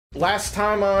last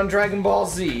time on Dragon Ball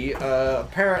Z,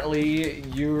 apparently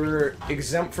you're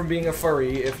exempt from being a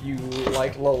furry if you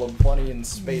like Lola Bunny and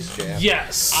Space Jam.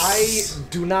 Yes! I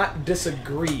do not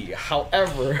disagree,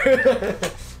 however,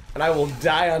 and I will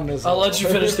die on this I'll let you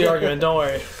finish the argument, don't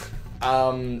worry.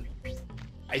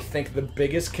 I think the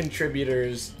biggest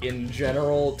contributors in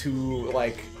general to,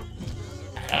 like,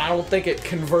 I don't think it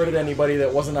converted anybody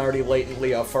that wasn't already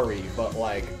latently a furry, but,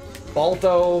 like,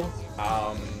 Balto,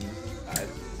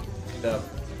 the,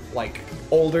 like,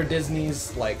 older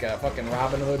Disneys, like, fucking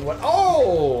Robin Hood, what?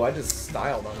 Oh! I just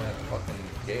styled on that fucking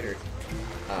gator.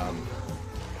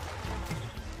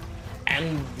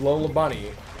 And Lola Bunny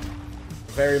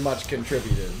very much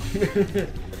contributed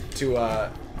to,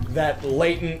 that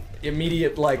latent,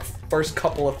 immediate, like, first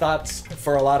couple of thoughts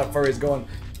for a lot of furries going,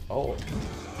 oh,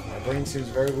 my brain seems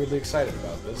very weirdly excited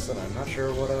about this, and I'm not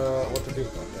sure what to do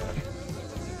about that.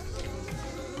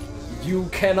 You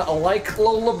can like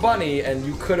Lola Bunny, and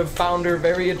you could have found her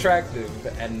very attractive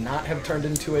and not have turned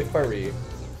into a furry.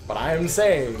 But I am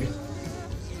saying,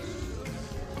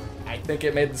 I think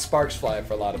it made the sparks fly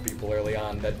for a lot of people early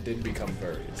on that did become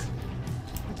furries.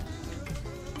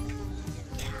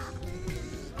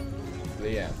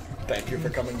 The end. Thank you for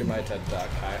coming to my TED Talk.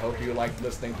 I hope you liked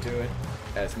listening to it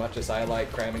as much as I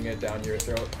like cramming it down your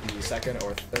throat the second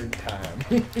or third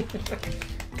time.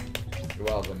 You're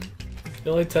welcome. The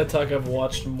only TED Talk I've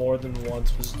watched more than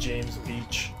once was James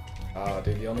Beach. Oh,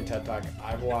 dude, the only TED Talk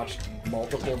I've watched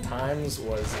multiple times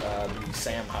was the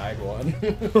Sam Hyde one.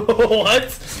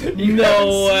 What?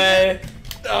 No way.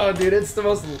 Oh, dude,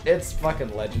 it's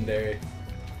fucking legendary.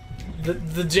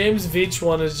 The James Beach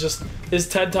one is just, his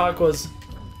TED Talk was,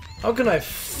 how can I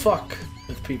fuck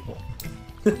with people?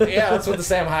 Yeah, that's what the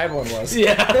Sam Hyde one was.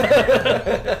 Yeah.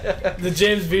 The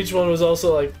James Beach one was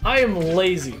also like, I am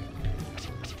lazy.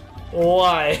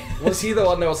 Why? Was he the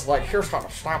one that was like, here's how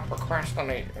to stop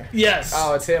procrastinating? Yes.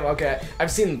 Oh, it's him, okay. I've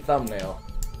seen the thumbnail.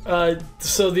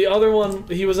 So the other one,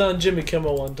 he was on Jimmy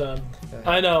Kimmel one time.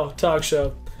 I know, talk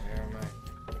show. Never mind.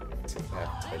 Let's see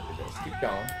that. Keep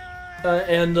going.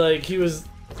 And like, he was...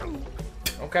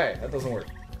 Okay, that doesn't work.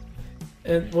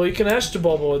 And, well, you can ask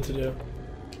Jaboba what to do.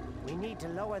 We need to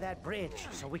lower that bridge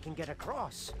so we can get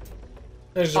across.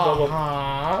 There's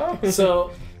Jaboba.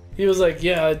 So... He was like,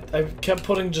 yeah, I kept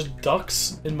putting just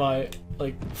ducks in my,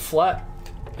 like, flat,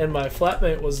 and my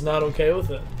flatmate was not okay with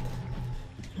it.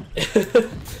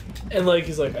 And, like,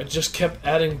 he's like, I just kept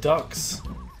adding ducks.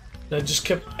 And I just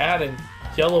kept adding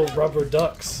yellow rubber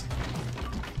ducks.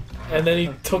 And then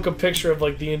he took a picture of,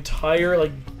 like, the entire,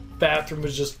 like, bathroom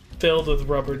was just filled with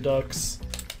rubber ducks.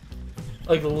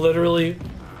 Like, literally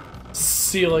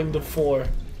sealing the floor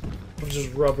with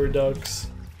just rubber ducks.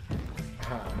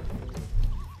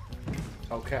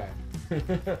 Okay.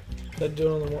 That dude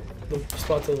on the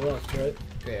spot to the left, right?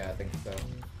 Yeah, I think so.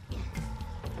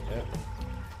 Yep.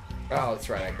 Oh, that's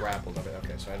right, I grappled of it.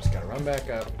 Okay, so I just gotta run back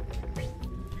up.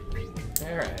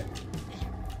 Alright.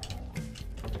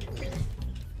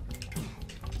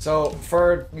 So,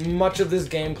 for much of this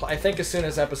gameplay, I think as soon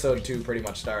as episode 2 pretty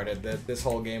much started, this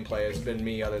whole gameplay has been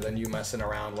me, other than you messing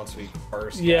around once we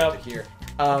first got to here.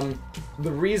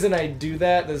 The reason I do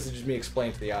that, this is just me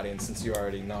explaining to the audience since you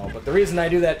already know, but the reason I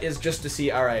do that is just to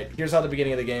see, alright, here's how the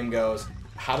beginning of the game goes.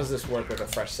 How does this work with a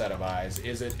fresh set of eyes?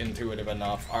 Is it intuitive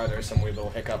enough? Are there some weird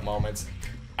little hiccup moments?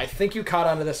 I think you caught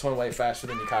on to this one way faster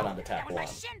than you caught on to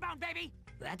Catapualt.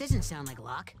 That doesn't sound like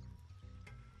luck.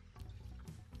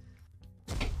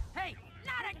 Hey,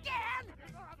 not again!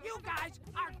 You guys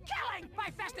are killing my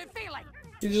festive feeling!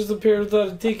 He just appeared without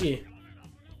a tiki.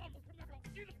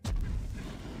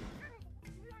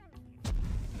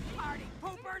 Party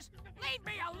poopers, leave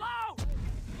me alone!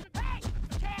 Hey,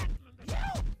 can you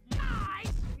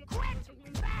guys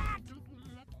quit that?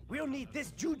 We'll need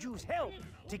this Juju's help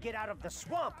to get out of the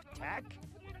swamp, Tak.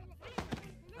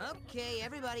 Okay,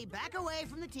 everybody, back away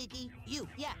from the tiki. You,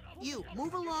 yeah, you.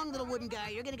 Move along, little wooden guy.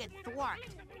 You're gonna get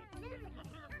thwarked.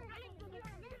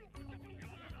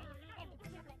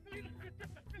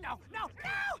 No, no,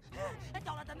 no! And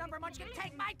don't let the number munchkin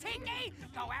take my tiki!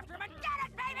 Go after him and get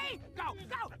it, baby! Go,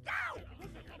 go, go!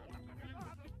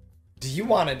 Do you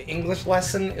want an English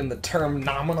lesson in the term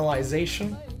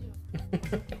nominalization?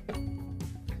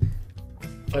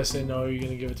 If I say no, are you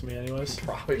gonna give it to me anyways?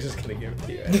 Probably just gonna give it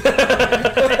to you.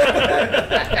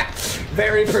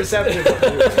 Very perceptive of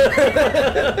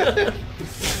you.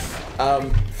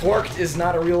 Forked is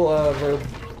not a real verb.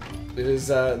 It is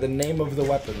the name of the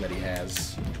weapon that he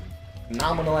has.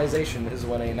 Nominalization is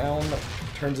when a noun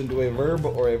turns into a verb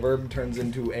or a verb turns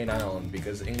into a noun,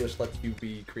 because English lets you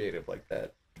be creative like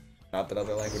that. Not that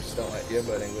other languages don't let you,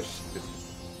 but English is...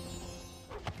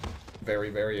 very,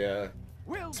 very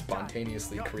Well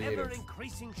spontaneously done. creative. Your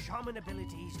ever-increasing shaman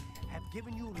abilities have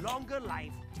given you longer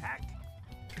life, Tak.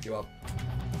 You up?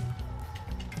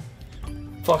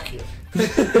 Fuck you.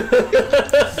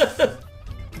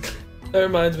 That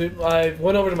reminds me, I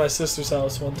went over to my sister's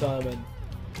house one time and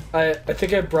I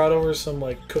think I brought over some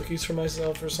like cookies for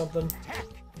myself or something.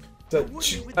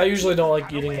 I usually don't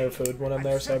like eating their food when I'm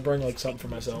there, so I bring like something for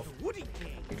myself.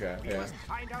 Okay, yeah.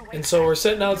 And so we're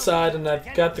sitting outside and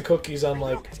I've got the cookies on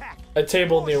like a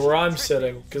table near where I'm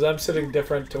sitting, because I'm sitting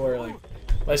different to where like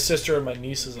my sister and my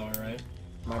nieces are, right?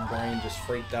 My brain just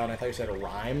freaked out. I thought you said a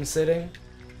rhyme sitting.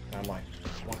 And I'm like,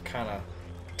 what kind of...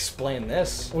 Explain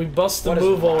this. We bust the What is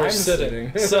move while we're rhyme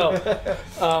sitting. sitting?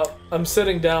 So, I'm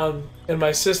sitting down and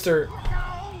my sister...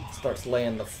 Starts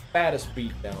laying the fattest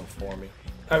beat down for me.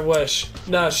 I wish.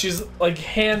 No, she's like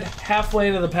halfway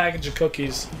into the package of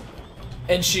cookies.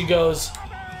 And she goes,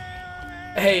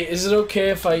 hey, is it okay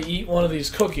if I eat one of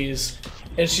these cookies?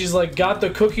 And she's like got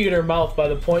the cookie in her mouth by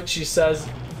the point she says,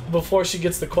 before she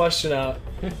gets the question out.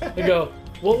 I go,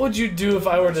 what would you do if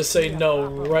I were to say no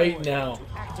right now?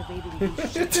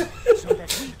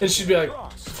 And she'd be like,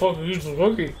 fucking eat the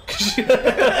cookie.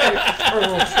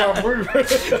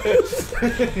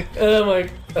 And I'm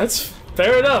like, that's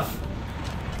fair enough.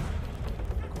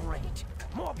 Great.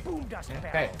 More boom dust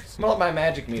Hey, barrels. smell up my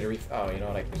magic meter. Oh, you know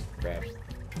what? I can just grab.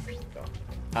 Go.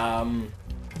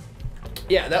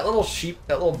 Yeah, that little sheep,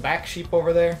 that little back sheep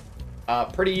over there,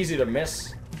 pretty easy to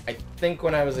miss. I think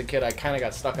when I was a kid, I kind of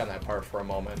got stuck on that part for a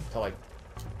moment until I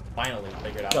finally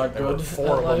figured out that there were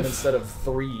 4 of them instead of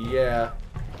 3. Yeah,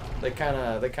 they kind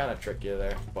of trick you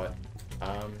there, but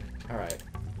all right.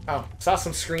 Oh, saw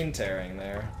some screen tearing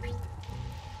there.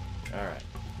 All right,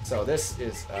 so this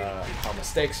is how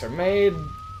mistakes are made.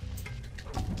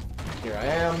 Here I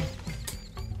am.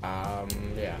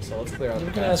 Yeah, so let's clear out You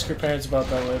the can ask your parents about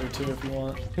that later too if you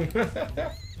want.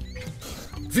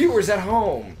 Viewers at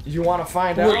home, you want to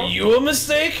find out? Were you a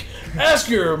mistake? Ask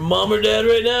your mom or dad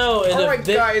right now. And Alright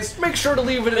guys, make sure to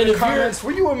leave it in the comments.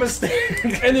 Were you a mistake?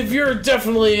 And if you're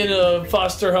definitely in a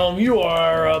foster home, you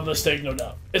are a mistake, no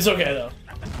doubt. It's okay though.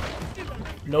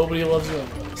 Nobody loves you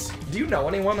anyways. Do you know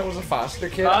anyone that was a foster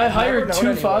kid? I I've never hired known 2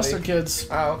 anybody. foster kids.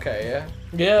 Oh, okay, yeah.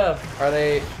 Yeah. Are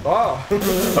they... Oh.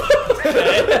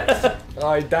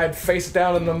 Oh, he died face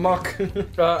down in the muck.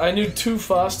 I knew 2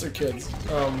 foster kids.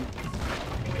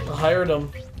 I hired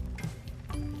them.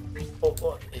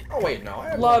 Oh wait, no. I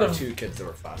have Lot of 2 kids that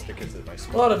were foster kids at my a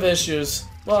school. lot of issues.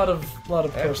 A lot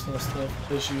of personal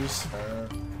stuff issues.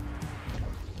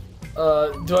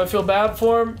 Do I feel bad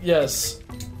for them? Yes.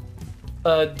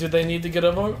 Do they need to get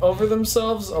over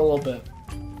themselves? A little bit.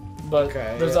 But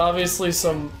Okay, there's yeah. obviously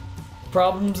some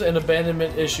problems and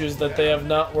abandonment issues that they have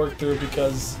not worked through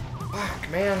because Fuck,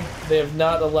 man. they have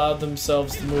not allowed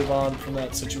themselves to move on from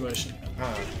that situation.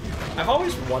 I've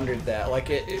always wondered that. Like,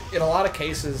 in a lot of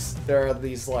cases, there are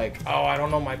these, like, oh, I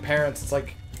don't know my parents. It's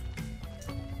like...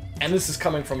 And this is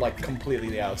coming from, like, completely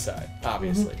the outside,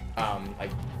 obviously. I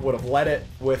would have let it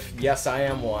with, yes, I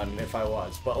am one, if I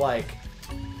was. But, like...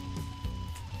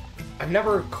 I've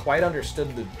never quite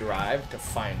understood the drive to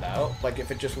find out. Like, if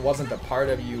it just wasn't a part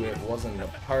of you, it wasn't a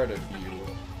part of you,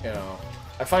 you know.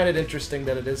 I find it interesting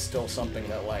that it is still something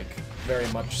that, like, very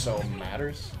much so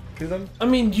matters to them. I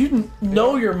mean, you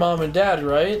know your mom and dad,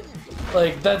 right?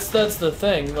 Like, that's the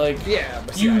thing. Like, Yeah,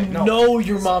 but see, you I know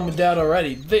your mom and dad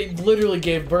already. They literally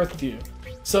gave birth to you.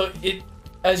 So,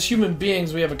 as human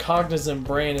beings, we have a cognizant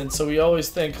brain, and so we always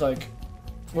think, like,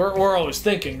 we're always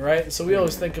thinking, right? So we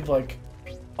always think of, like,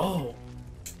 oh,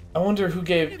 I wonder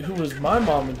who was my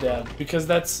mom and dad, because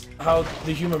that's how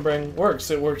the human brain works.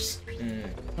 It works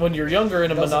when you're younger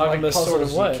in a monogamous sort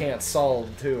of way. You can't solve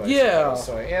too. I Yeah. suppose.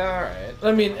 So yeah, all right.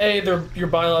 I mean, they're your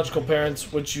biological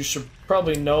parents, which you should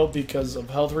probably know because of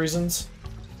health reasons.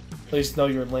 At least know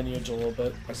your lineage a little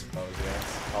bit. I suppose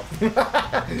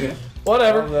yes.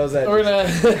 Whatever. All those We're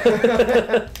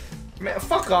gonna. Man,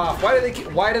 fuck off.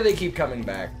 Why do they keep coming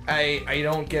back? I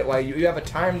don't get why you have a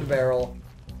timed barrel.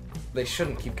 They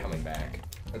shouldn't keep coming back.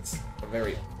 That's a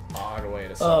very odd way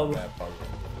to solve that puzzle.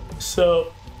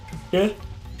 So, yeah,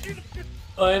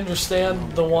 I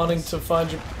understand the wanting to find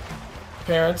your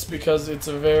parents because it's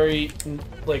a very,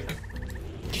 like,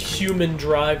 human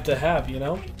drive to have, you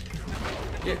know?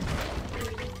 Yeah.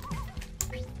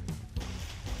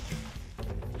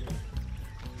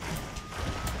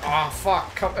 Oh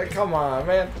fuck! Come on,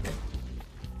 man.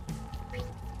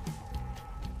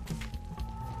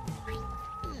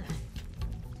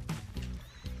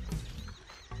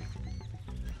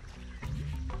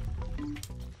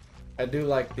 I do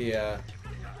like the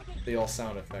old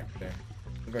sound effect there.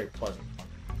 It's very pleasant.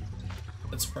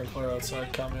 that sprinkler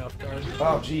outside caught me off guard.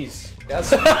 Oh, jeez.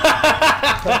 Yes.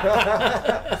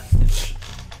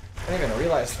 I didn't even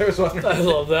realize there was one. I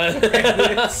love that.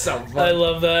 It's so fun. I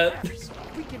love that.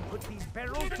 We can put these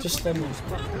barrels to Just good use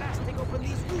by blasting open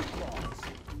these root walls.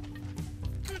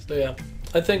 So yeah,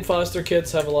 I think foster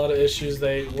kids have a lot of issues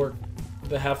they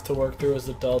have to work through as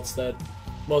adults that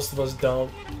most of us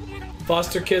don't.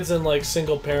 Foster kids and like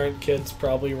single parent kids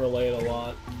probably relate a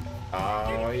lot.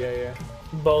 Oh, yeah.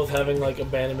 Both having like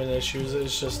abandonment issues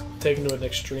is just taken to an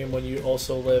extreme when you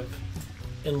also live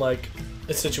in like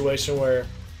a situation where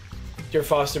your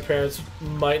foster parents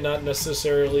might not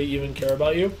necessarily even care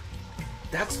about you.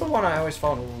 That's the one I always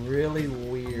found really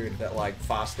weird, that like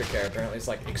foster care apparently is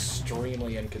like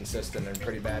extremely inconsistent and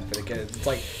pretty bad for the kids. It's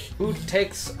like, who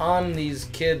takes on these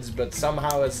kids but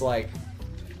somehow it's like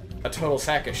a total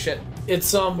sack of shit. It's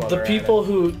the people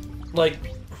who like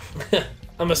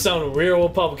I'm gonna sound real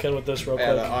Republican with this real quick.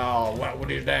 Oh, what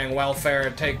are you dang welfare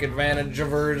take advantage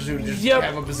of hers who just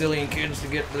have a bazillion kids to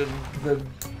get the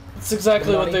It's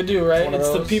exactly what they do, right? It's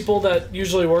the those. people that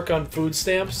usually work on food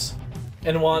stamps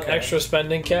and want extra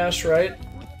spending cash, right?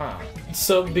 Huh.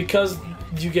 So because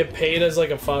you get paid as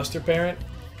like a foster parent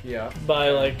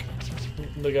by like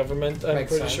the government, I'm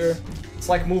Makes pretty sense. sure. It's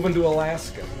like moving to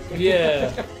Alaska.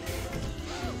 Yeah.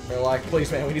 They're like,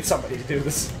 please man, we need somebody to do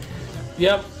this.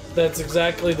 Yep, that's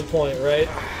exactly the point, right?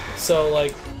 So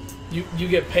like you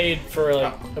get paid for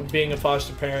like being a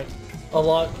foster parent. A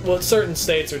lot, well, certain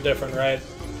states are different, right?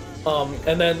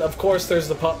 And then of course there's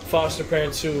the foster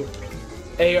parents who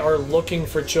are looking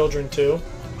for children too,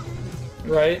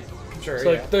 right? Sure.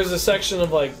 So like there's a section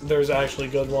of like there's actually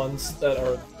good ones that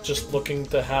are just looking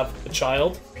to have a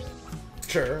child.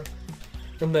 Sure.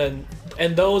 And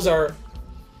those are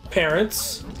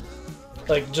parents,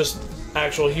 like just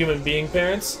actual human being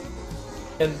parents.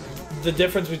 And the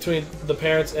difference between the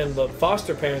parents and the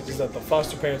foster parents is that the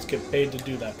foster parents get paid to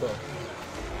do that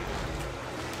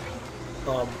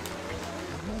program.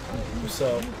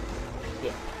 So,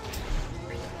 yeah.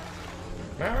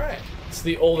 Alright. It's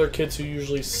the older kids who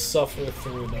usually suffer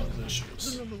through those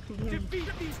issues.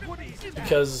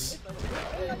 Because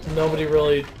nobody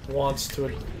really wants to...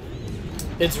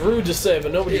 It's rude to say,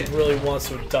 but nobody really wants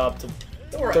to adopt a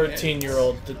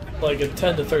 13-year-old, like a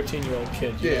 10 to 13-year-old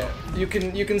kid. You know?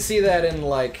 You can see that in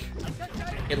like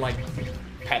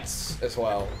pets as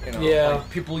well. You know, Yeah. like,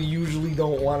 people usually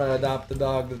don't want to adopt a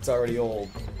dog that's already old.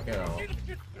 You know,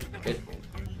 it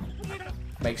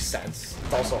makes sense.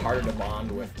 It's also harder to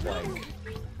bond with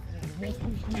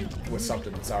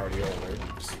something that's already older.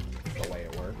 Just the way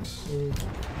it works.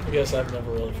 I guess I've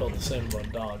never really felt the same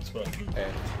about dogs, but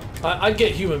I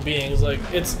get human beings. Like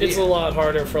it's a lot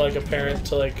harder for like a parent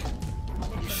to like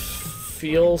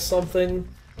feel something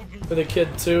for the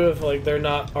kid too if like they're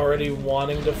not already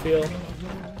wanting to feel.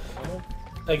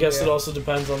 I guess it also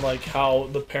depends on like how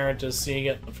the parent is seeing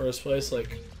it in the first place.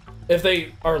 Like if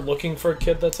they are looking for a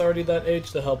kid that's already that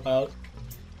age to help out,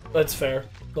 that's fair.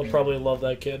 They'll probably love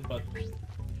that kid, but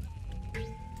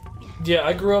yeah,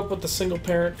 I grew up with a single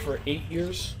parent for 8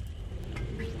 years.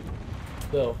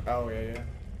 So Oh yeah.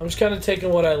 I'm just kind of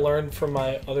taking what I learned from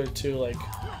my other two like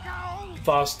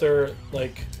foster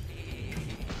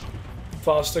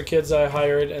kids I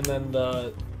hired, and then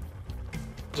the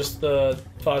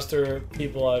foster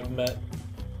people I've met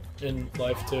in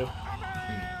life too.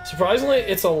 Surprisingly,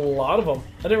 it's a lot of them.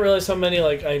 I didn't realize how many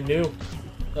like I knew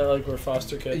that like were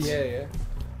foster kids. Yeah.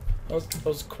 I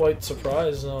was quite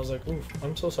surprised, and I was like, oof,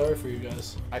 I'm so sorry for you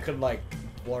guys. I could like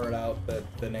blur out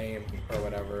the name or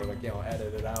whatever, like, you know,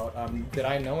 edit it out. Did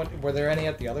I know it? Were there any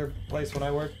at the other place when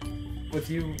I worked with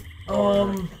you? Or, I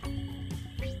don't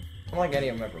think any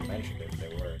of them ever mentioned it. They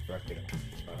were directed at me,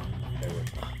 so they were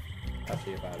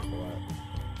touchy about it for a while.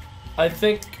 I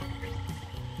think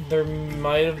there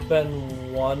might have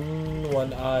been one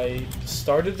when I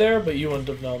started there, but you wouldn't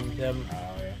have known him.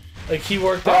 Oh yeah. Like he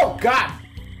worked there. Oh God!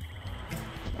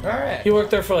 Alright. He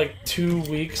worked there for like 2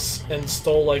 weeks and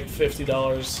stole like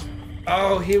 $50.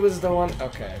 Oh, he was the one.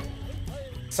 Okay.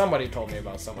 Somebody told me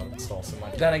about someone that stole some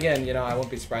money. Then again, you know, I wouldn't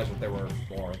be surprised if there were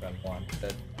more than one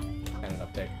that ended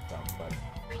up taking some, but...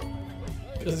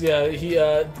 Cause yeah, he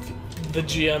the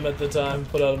GM at the time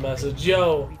put out a message,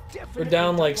 yo, we're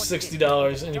down like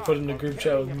 $60, and he put it in a group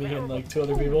chat with me and like 2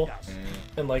 other people,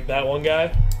 and like that one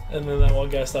guy, and then that one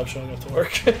guy stopped showing up to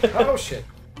work. Oh shit.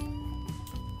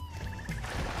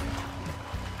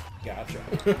 Gotcha.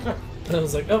 And I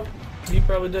was like, oh, he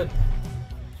probably did.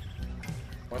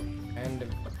 What kind of...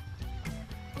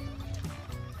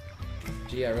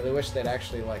 Gee, I really wish they'd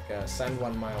actually like send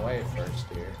one my way first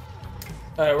here.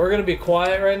 Alright, we're gonna be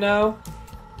quiet right now,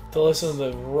 to listen to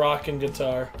the rockin'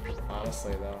 guitar.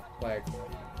 Honestly, though, like,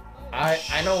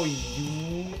 I know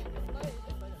you.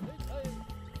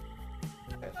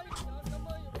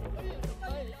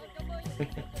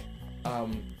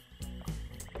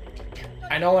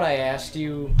 I know when I asked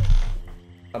you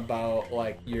about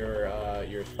like your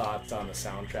thoughts on the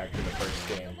soundtrack to the first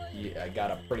game, I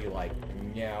got a pretty like,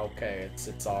 yeah, okay,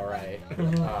 it's all right,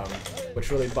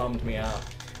 which really bummed me out.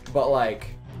 But like,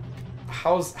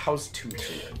 how's 2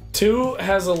 treated? 2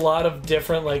 has a lot of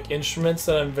different like instruments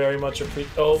that I'm very much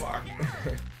appreciate. Oh, fuck.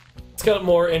 It's got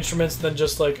more instruments than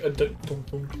just like a.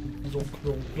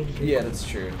 Yeah, that's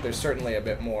true. There's certainly a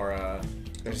bit more.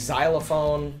 There's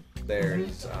xylophone.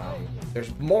 There's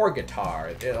more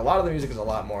guitar. A lot of the music is a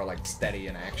lot more like steady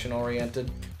and action oriented,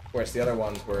 whereas the other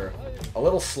ones were a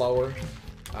little slower.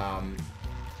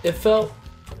 It felt,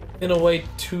 in a way,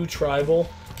 too tribal.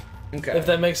 Okay. If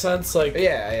that makes sense, like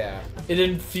yeah. It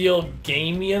didn't feel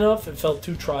gamey enough. It felt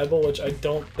too tribal, which I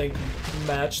don't think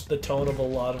matched the tone of a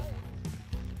lot of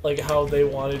like how they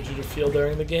wanted you to feel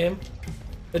during the game.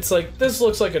 It's like, this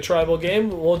looks like a tribal game.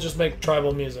 We'll just make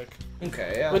tribal music.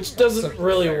 Okay, yeah. Which doesn't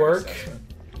really work.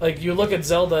 Like, you look at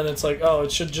Zelda and it's like, oh,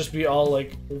 it should just be all,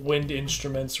 like, wind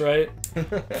instruments, right?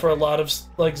 For a lot of,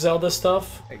 like, Zelda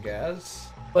stuff. I guess.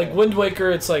 Like, Wind Waker,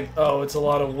 it's like, oh, it's a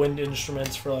lot of wind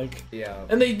instruments for, like... Yeah.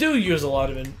 And they do use a lot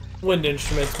of wind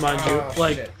instruments, mind you.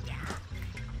 Like, shit.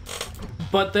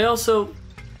 But they also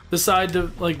decide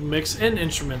to, like, mix in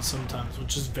instruments sometimes,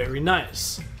 which is very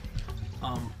nice.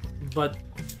 But...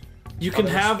 You can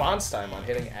have response time on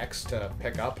hitting X to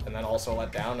pick up and then also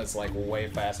let down is like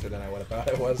way faster than I would have thought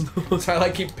it was. So I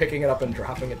like keep picking it up and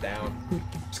dropping it down.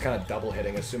 Just kind of double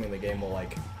hitting, assuming the game will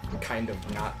like kind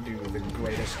of not do the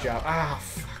greatest job. Ah,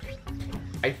 fuck.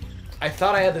 I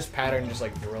thought I had this pattern just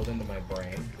like drilled into my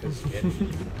brain because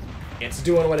it's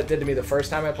doing what it did to me the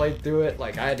first time I played through it.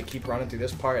 Like I had to keep running through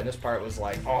this part, and this part was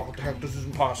like, oh, what the heck, this is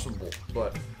impossible.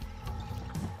 But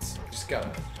it's just gotta.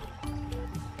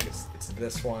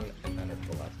 This one and then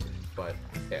at the left. But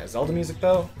yeah, Zelda music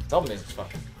though. Zelda music's fun.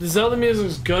 The Zelda music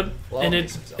is good, Love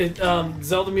and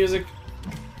Zelda music,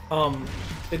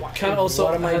 it kind of also.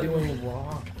 What am I doing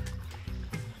wrong?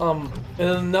 And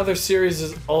another series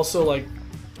is also like.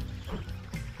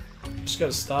 Just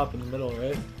gotta stop in the middle,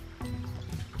 right?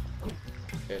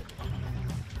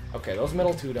 Okay, those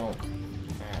middle 2 don't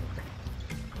matter.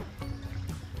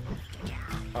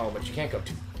 Oh, but you can't go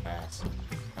too fast.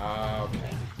 Okay.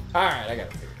 Alright, I got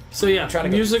it figured. So yeah,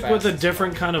 music with a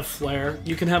different kind of flair.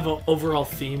 You can have an overall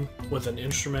theme with an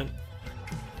instrument.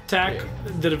 Tak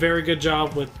did a very good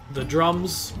job with the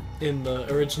drums in the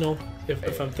original,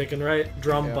 if I'm thinking right.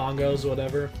 Drum, bongos,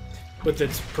 whatever. With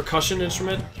its percussion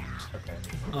instrument.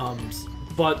 Okay.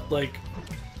 But, like...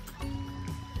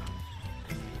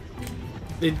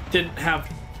 They didn't have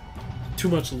too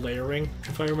much layering,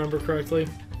 if I remember correctly.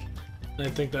 And I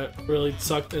think that really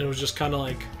sucked, and it was just kind of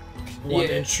like... one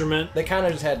instrument. They kind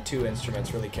of just had 2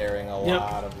 instruments really carrying a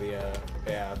lot of the,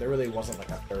 yeah, there really wasn't like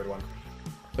a third one.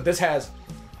 But this has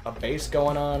a bass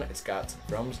going on, it's got some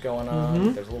drums going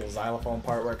on, there's a little xylophone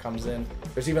part where it comes in.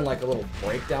 There's even like a little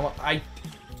breakdown.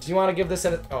 Do you want to give this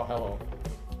a... Oh, hello.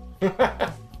 Can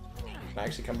I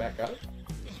actually come back up?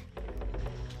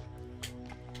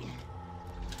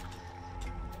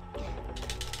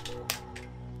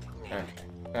 Okay,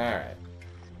 alright.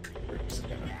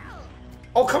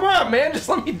 Oh, come on, man! Just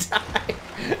let me die!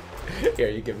 Here,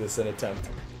 you give this an attempt.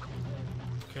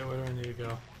 Okay, where do I need to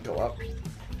go? Go up.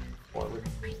 Forward.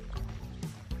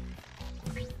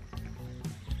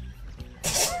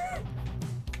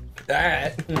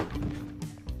 Alright.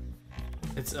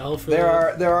 It's L for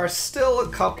there are still a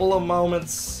couple of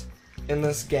moments in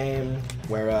this game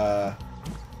where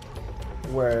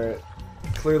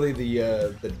clearly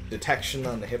the detection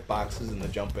on the hitboxes and the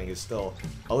jumping is still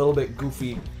a little bit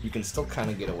goofy. You can still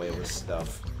kind of get away with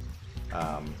stuff.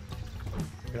 I'm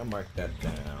gonna mark that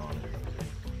down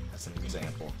as an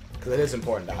example because it is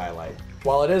important to highlight.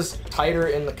 While it is tighter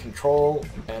in the control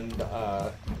and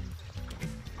a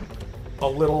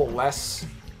little less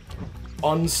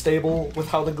unstable with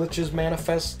how the glitches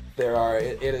manifest,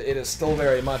 it is still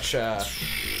very much the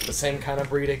same kind of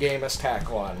breed of game as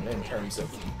Tak 1 in terms of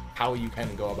how you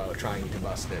can go about trying to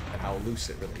bust it and how loose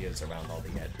it really is around all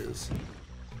the edges.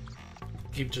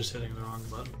 Keep just hitting the wrong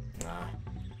button. Nah.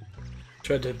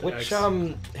 Tried to hit the X.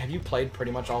 Have you played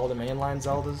pretty much all of the mainline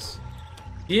Zeldas?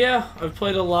 Yeah, I've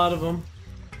played a lot of them.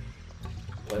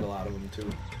 Played a lot of them too.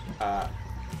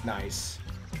 Nice.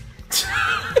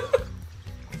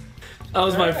 That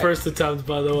was my first attempt,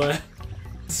 by the way.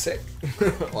 Sick.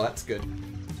 Well, that's good.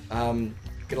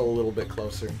 Get a little bit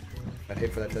closer. I'd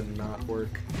hate for that to not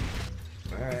work.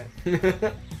 Alright.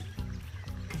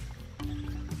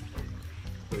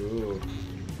 Ooh.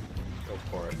 Go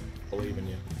for it. Believe in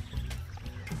you.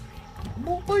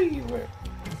 Believe it.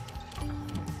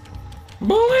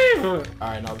 Believe it!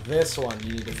 Alright, now this one,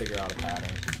 you need to figure out a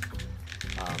pattern.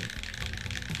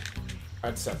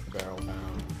 I'd set the barrel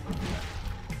down.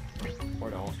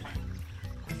 Or don't.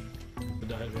 To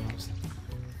die, to be honest.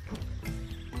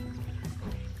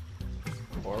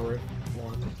 Forward.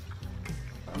 One.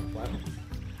 Left.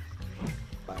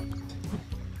 Left.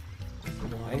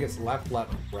 I think it's left,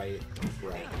 left, right,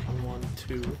 right. 1, 1,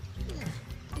 2.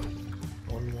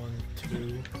 1, 1,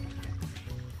 2.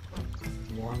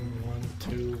 1, 1,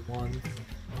 2, 1.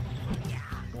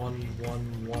 1,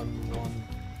 1, 1, 1.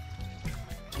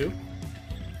 2?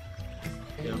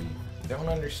 Yeah. Don't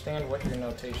understand what your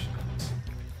notation is.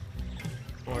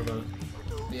 Don't worry about it.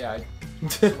 Yeah, I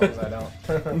suppose I don't.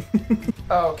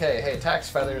 Oh, okay, hey, tax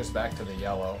feathers back to the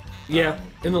yellow. Yeah,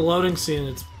 in the loading scene,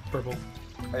 it's purple.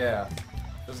 Yeah,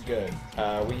 it was good.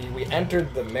 We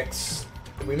entered the mix.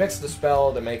 We mixed the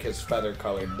spell to make his feather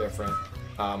color different.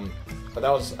 But that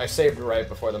was, I saved right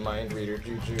before the mind reader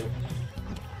juju.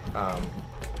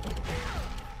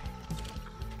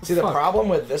 See, the problem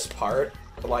with this part,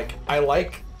 like, I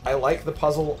like the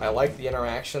puzzle, I like the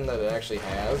interaction that it actually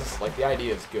has. Like, the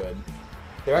idea is good.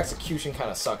 Their execution kind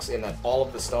of sucks in that all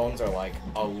of the stones are, like,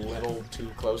 a little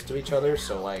too close to each other,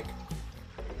 so, like,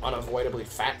 unavoidably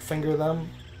fat finger them.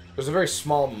 There's a very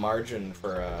small margin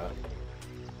for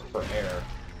error.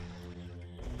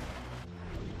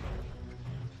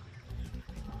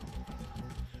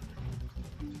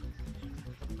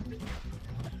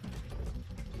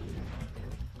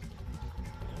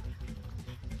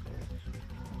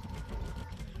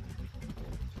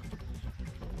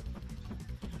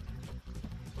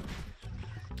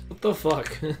 What the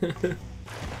fuck?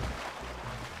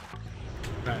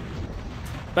 Alright.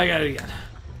 Back at it again.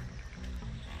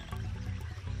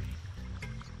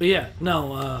 But yeah,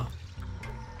 no,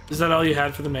 is that all you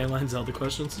had for the mainline Zelda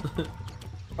questions?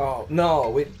 Oh, no,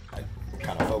 we're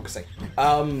kind of focusing.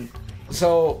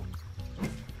 So,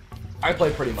 I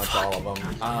played pretty much all of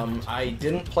them. I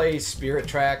didn't play Spirit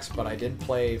Tracks, but I did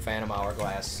play Phantom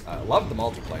Hourglass. Loved the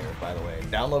multiplayer, by the way.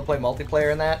 Download play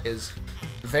multiplayer in that is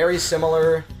very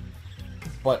similar,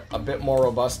 but a bit more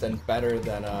robust and better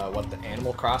than what the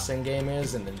Animal Crossing game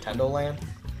is in Nintendo Land,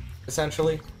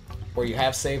 essentially. Where you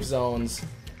have safe zones,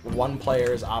 one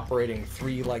player is operating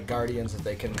 3 like guardians that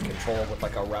they can control with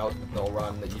like a route that they'll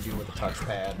run that you do with a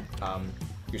touchpad.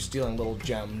 You're stealing little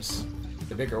gems.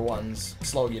 The bigger ones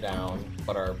slow you down,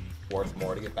 but are worth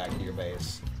more to get back to your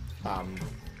base. I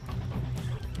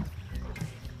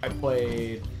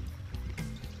played...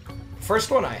 First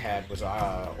one I had was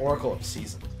Oracle of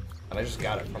Seasons, and I just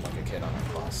got it from like a kid on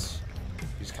a bus.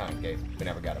 He just kind of gave, we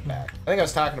never got it back. I think I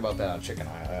was talking about that on Chicken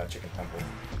Temple.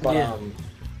 But yeah.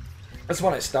 That's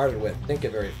one I started with. Didn't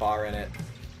get very far in it.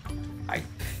 I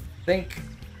think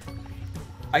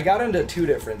I got into 2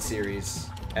 different series,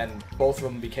 and both of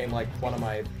them became like one of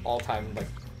my all-time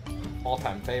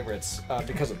favorites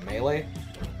because of Melee,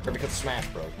 or because of Smash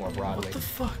Bros. More broadly. What the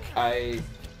fuck?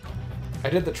 I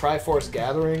did the Triforce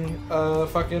Gathering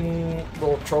fucking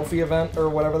little trophy event or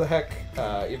whatever the heck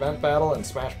event battle in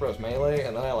Smash Bros. Melee,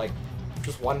 and then I like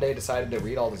just one day decided to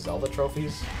read all the Zelda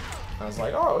trophies. I was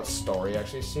like, oh, this story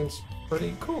actually seems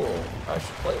pretty cool. I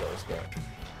should play those games.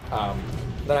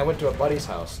 Then I went to a buddy's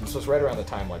house, and this was right around the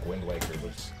time like Wind Waker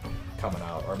was coming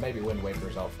out, or maybe Wind Waker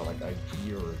was out for like a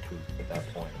year or 2 at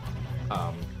that point.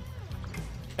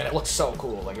 And it looked so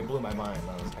cool, like it blew my mind.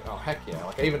 I was like, oh heck yeah!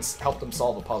 Like I even helped him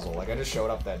solve a puzzle. Like I just showed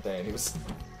up that day, and he was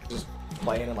just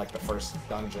playing in like the first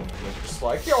dungeon. He was just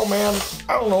like, yo man,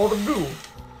 I don't know what to do.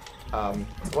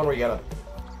 It's one where you gotta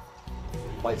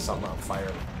light something on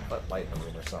fire, let light in the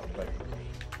room or something. But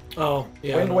oh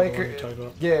yeah, Wind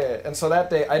Waker. Yeah, and so that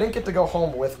day I didn't get to go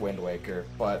home with Wind Waker,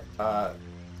 but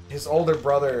his older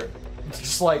brother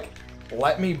just like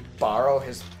let me borrow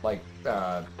his like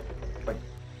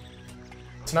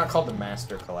it's not called the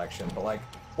Master Collection, but like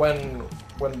when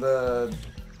the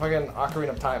fucking Ocarina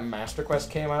of Time Master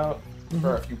Quest came out,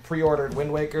 or if you pre-ordered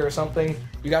Wind Waker or something,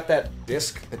 you got that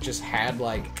disc that just had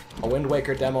like a Wind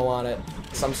Waker demo on it,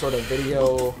 some sort of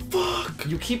video. Fuck!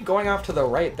 You keep going off to the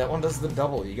right. That one does the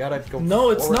double. You gotta go. No,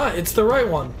 forward. it's not. It's the right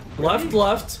one. Left,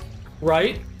 left,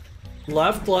 right,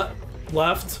 left,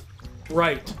 left,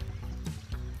 right.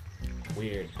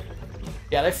 Weird.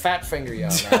 Yeah, they fat finger you on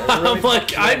that. Really I'm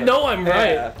like, I know I'm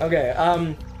right. Yeah. Okay.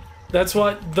 That's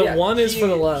what the one is for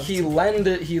the left. He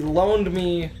loaned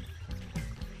me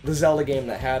the Zelda game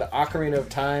that had Ocarina of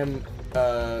Time,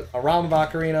 a Realm of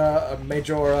Ocarina, a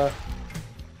Majora,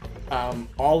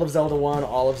 all of Zelda 1,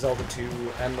 all of Zelda 2,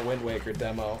 and the Wind Waker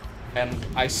demo. And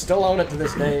I still own it to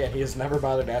this day, and he has never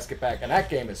bothered to ask it back. And that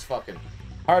game is fucking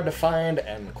hard to find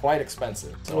and quite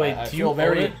expensive. So wait, I do feel you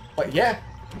very, own it? Like, yeah,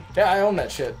 I own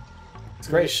that shit. It's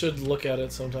great. We should look at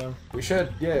it sometime. We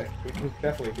should, yeah, we can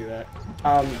definitely do that.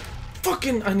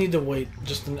 Fucking, I need to wait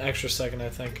just an extra second, I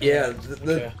think. Yeah,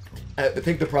 Okay. I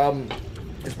think the problem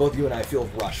is both you and I feel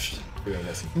rushed doing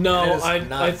this. No,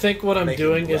 I think what I'm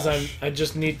doing is rush. I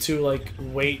just need to like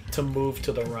wait to move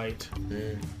to the right.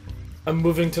 I'm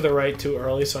moving to the right too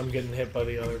early, so I'm getting hit by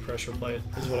the other pressure plate.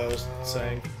 Is what I was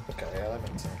saying. Okay, yeah, that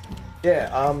makes sense.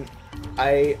 Yeah,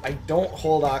 I don't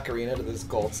hold Ocarina to this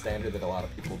gold standard that a lot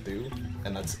of people do,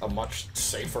 and that's a much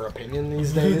safer opinion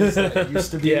these days than it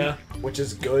used to be. Yeah. Which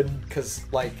is good, because,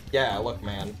 like, yeah, look,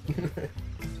 man.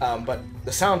 But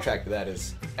the soundtrack to that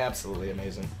is absolutely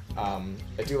amazing. I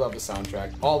do love the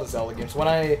soundtrack. All the Zelda games.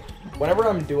 Whenever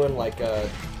I'm doing like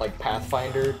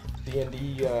Pathfinder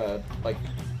D&D like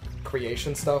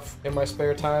creation stuff in my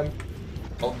spare time,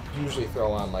 I'll usually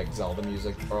throw on like Zelda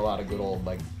music or a lot of good old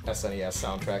like SNES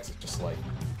soundtracks. It's just like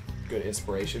good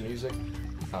inspiration music.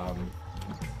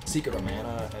 Secret of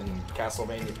Mana and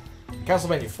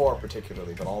Castlevania 4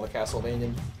 particularly, but all the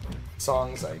Castlevania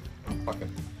songs, I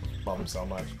fucking love them so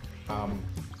much.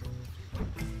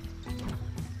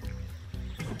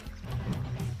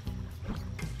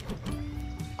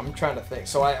 I'm trying to think.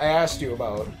 So I asked you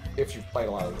about if you've played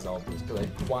a lot of the Zeldas, because I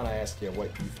want to ask you what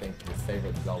you think your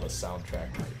favorite Zelda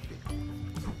soundtrack might be.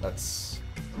 That's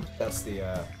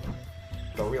the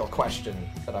real question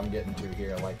that I'm getting to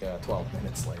here, like 12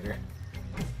 minutes later.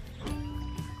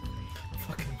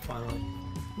 Fucking finally.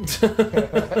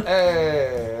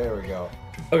 Hey, there we go.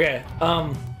 Okay,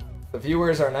 The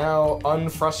viewers are now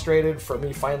unfrustrated for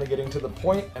me finally getting to the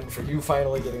point, and for you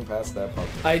finally getting past that part.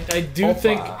 I do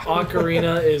think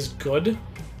Ocarina is good.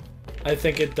 I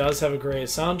think it does have a great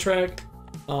soundtrack.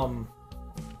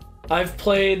 I've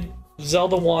played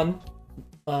Zelda 1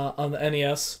 on the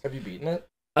NES. Have you beaten it?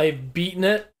 I've beaten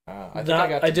it. I think I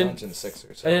got to Dungeon 6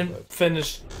 or so. I didn't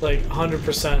finish like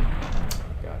 100%.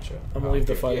 Gotcha. I'm gonna leave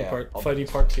the fighting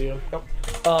part to you. Yep.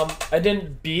 I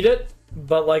didn't beat it,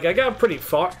 but like I got pretty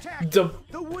far.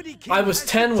 I was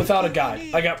 10 without a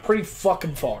guide. I got pretty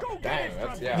fucking far. Dang,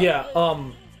 that's, yeah.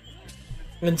 Yeah,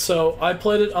 and so I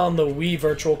played it on the Wii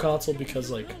Virtual Console because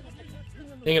like you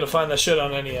ain't gonna find that shit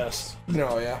on NES.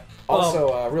 No, yeah.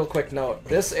 Also, real quick note,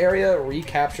 this area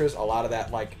recaptures a lot of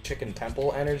that like Chicken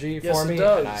Temple energy for me,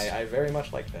 does. and I very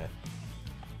much like that.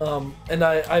 And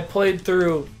I played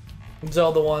through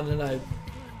Zelda 1 and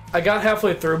I got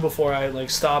halfway through before I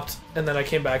like stopped, and then I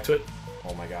came back to it.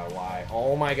 Oh my god, why?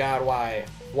 Oh my god, why?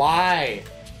 Why?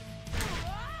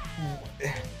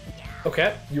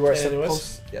 Okay. You are Anyways.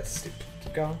 supposed... Yes,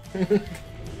 keep going.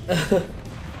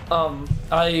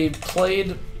 I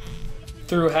played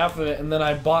through half of it, and then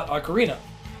I bought Ocarina.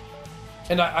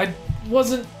 And I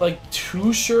wasn't like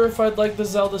too sure if I'd like the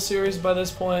Zelda series by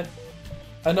this point.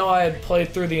 I know I had played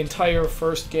through the entire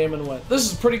first game and went,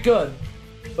 this is pretty good,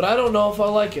 but I don't know if I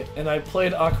like it. And I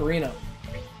played Ocarina.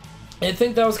 And I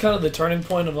think that was kind of the turning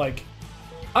point of like,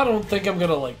 I don't think I'm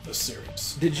gonna like this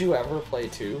series. Did you ever play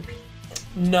 2?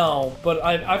 No, but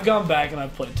I've gone back and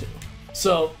I've played 2.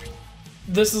 So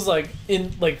this is like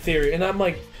in like theory, and I'm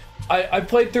like, I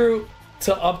played through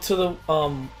to up to the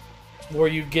where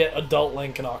you get Adult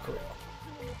Link and Ocarina,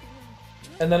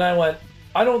 and then I went,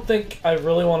 I don't think I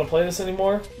really want to play this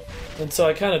anymore, and so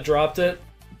I kind of dropped it.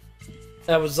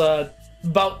 I was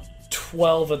about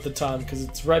 12 at the time because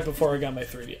it's right before I got my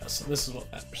 3DS, and this is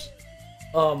what matters.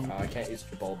 I can't use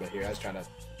the bulb here. I was trying to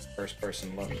first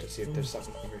person look to see if there's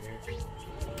something over here.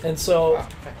 And so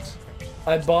Thanks.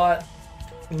 I bought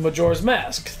Majora's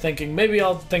Mask, thinking maybe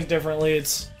I'll think differently.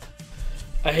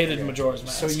 I hated Majora's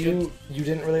Mask. So you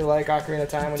didn't really like Ocarina of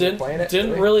Time when you were playing it?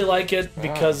 Didn't really like it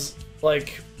because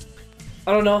like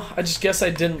I don't know. I just guess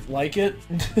I didn't like it.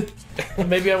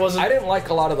 Maybe I wasn't. I didn't like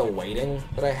a lot of the waiting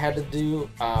that I had to do.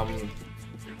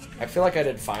 I feel like I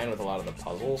did fine with a lot of the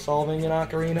puzzle solving in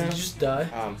Ocarina. Did you just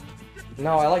die?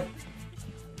 No, I like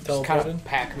just kind Teleported? of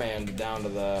Pac-Man down to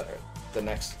the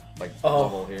next like Oh.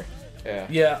 level here. Yeah.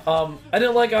 Yeah, I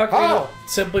didn't like Ocarina Oh!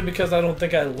 simply because I don't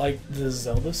think I liked the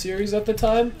Zelda series at the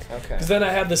time. Okay. Because then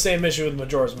I had the same issue with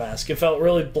Majora's Mask. It felt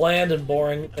really bland and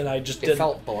boring, and I just didn't. It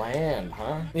felt bland,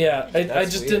 huh? Yeah, I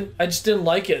That's just weird. didn't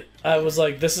like it. I was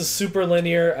like, this is super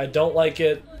linear. I don't like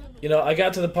it. You know, I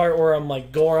got to the part where I'm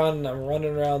like Goron and I'm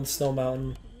running around Snow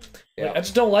Mountain. Yeah. Like, I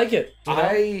just don't like it. You know?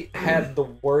 I had the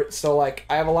worst. So like,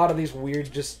 I have a lot of these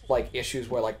weird, just like issues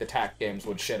where like the TAC games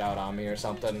would shit out on me or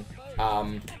something.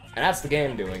 And that's the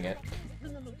game doing it.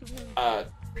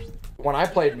 when I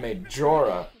played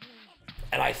Majora,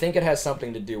 and I think it has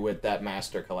something to do with that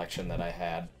Master Collection that I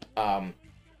had,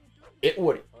 it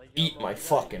would eat my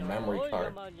fucking memory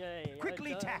card.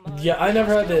 Yeah, I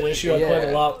never had that issue. I played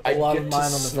a lot of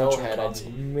mine on the virtual console.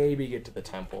 I'd maybe get to the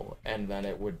temple, and then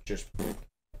it would just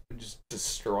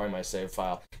destroy my save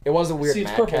file. It was a weird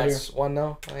Mad Catz one,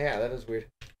 though. Oh, yeah, that is weird.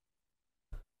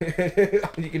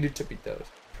 You can do tippy toes.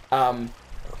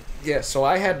 Yeah, so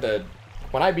I had to...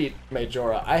 When I beat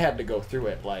Majora, I had to go through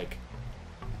it, like...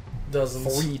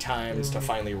 Dozens. 3 times to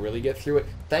finally really get through it.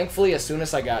 Thankfully, as soon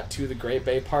as I got to the Great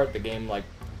Bay part, the game, like,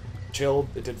 chilled.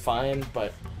 It did fine,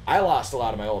 but I lost a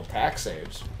lot of my old pack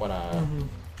saves when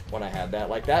I had that.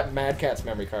 Like, that Mad Catz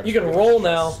memory card... You can roll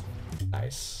now.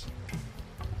 Nice.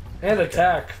 And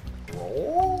attack.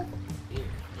 Roll?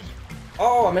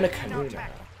 Oh, I'm in a canoe now.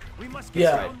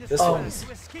 Yeah, right. This one's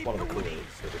one of the coolest.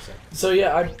 So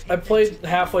yeah, I played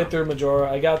halfway through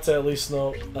Majora. I got to at least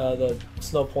the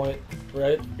Snow Point,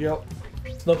 right? Yep.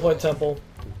 Snow Point Temple,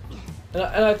 and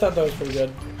I thought that was pretty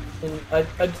good.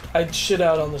 And I'd shit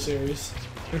out on the series,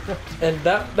 and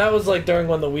that was like during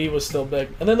when the Wii was still big,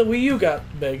 and then the Wii U got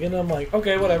big, and I'm like,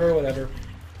 okay, whatever.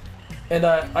 And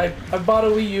I bought a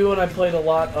Wii U and I played a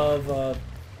lot of.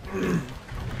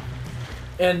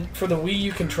 And for the Wii,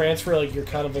 you can transfer like your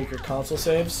console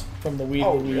saves from the Wii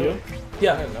to the Wii U.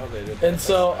 Yeah. I didn't know they did. And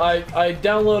so I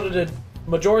downloaded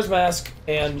Majora's Mask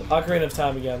and Ocarina of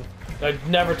Time again. I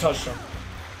never touched them.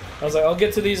 I was like, I'll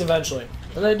get to these eventually,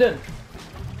 and I didn't.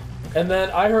 And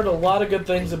then I heard a lot of good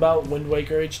things about Wind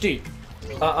Waker HD.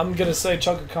 I'm gonna say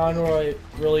Chunka Conroy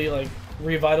really like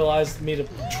revitalized me to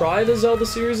try the Zelda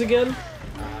series again.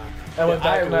 I went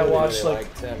back and I watched really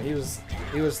liked him.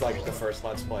 He was like the first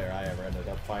Let's Player I ever ended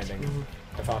up finding.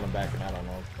 I found him back in, I don't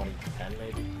know, 2010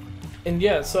 maybe. And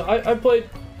yeah, so I played.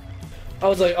 I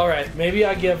was like, all right, maybe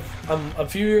I'm a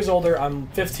few years older. I'm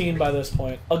 15 by this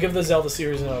point. I'll give the Zelda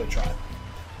series another try.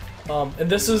 And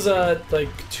this is like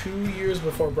 2 years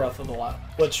before Breath of the Wild,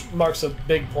 which marks a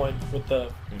big point with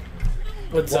the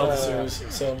Zelda series.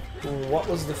 So, what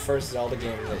was the first Zelda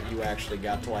game that you actually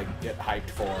got to like get hyped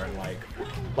for and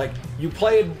like you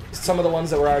played some of the ones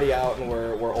that were already out and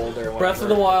were older? Breath of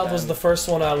the Wild was the first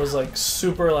one I was like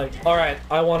super like, all right,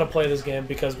 I want to play this game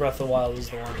because Breath of the Wild was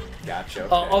the one. Gotcha.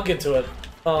 Okay. I'll get to it.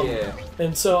 Yeah.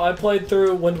 And so I played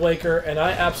through Wind Waker and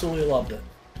I absolutely loved it.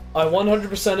 I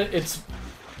 100% it. It's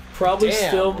probably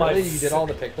still my. Really? You did all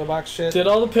the Pictobox shit. Did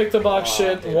all the Pictobox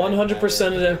shit. 100%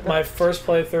 of it. My first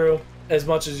playthrough. As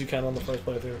much as you can on the first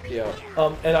playthrough. Yeah.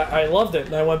 And I loved it,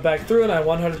 and I went back through and I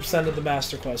 100%ed the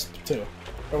Master Quest too,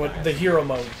 or what the Hero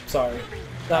mode. Sorry,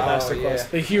 not Master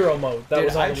Quest. The Hero mode. That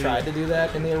was on I tried to do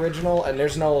that in the original, and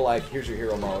there's no like, here's your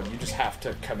hero mode. You just have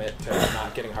to commit to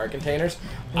not getting heart containers.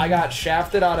 I got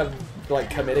shafted out of like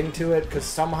committing to it because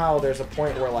somehow there's a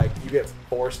point where like you get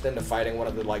forced into fighting one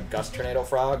of the like Gust Tornado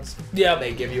frogs. Yeah.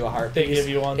 They give you a heart They piece. give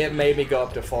you one. It made me go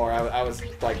up to 4. I was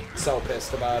like so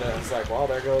pissed about it. I was like, well,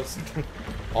 there goes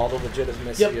all the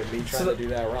legitimacy of me trying to do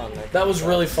that wrong. That was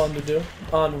really fun to do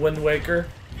on Wind Waker,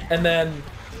 and then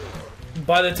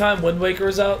by the time Wind Waker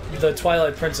was out, the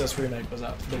Twilight Princess remake was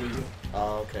out for the Wii U.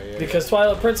 Oh, okay. Yeah, because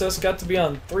Twilight Princess got to be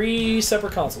on 3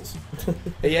 separate consoles.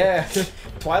 Yeah.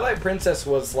 Twilight Princess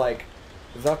was like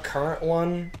the current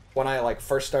one when I like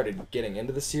first started getting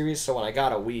into the series. So when I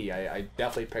got a Wii, I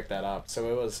definitely picked that up.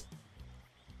 So it was.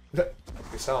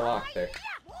 We saw a lock there.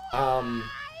 Oh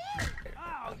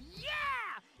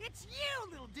yeah, it's you,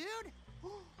 little dude.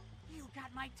 You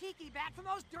got my tiki bat from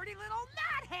those dirty little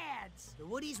knotheads. The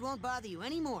Woodies won't bother you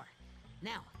anymore.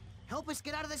 Now, help us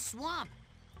get out of this swamp.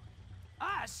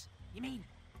 Us? You mean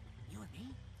you and me?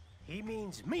 He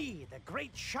means me, the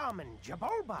great shaman,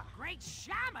 Jaboba. Great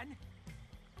shaman?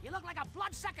 You look like a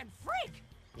blood-sucking freak.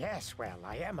 Yes, well,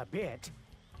 I am a bit.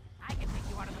 I can take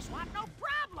you out of the swamp, no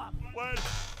problem. What?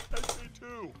 That's me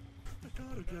too. I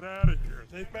gotta get out of here.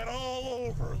 They've been all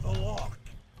over the lock.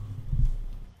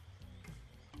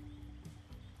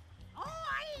 Oh,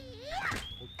 yeah.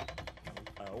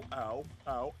 Ow, ow,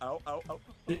 ow, ow, ow, ow.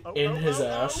 In his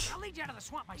ass. I'll lead you out of the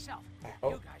swamp myself.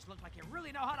 You guys look like you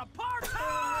really know how to party.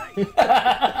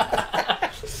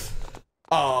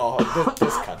 Oh,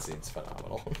 this cutscene's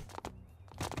phenomenal.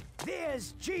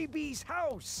 There's JB's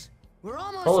house. We're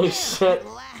almost Holy there shit. at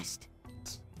last.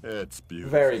 It's beautiful.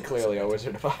 Very clearly a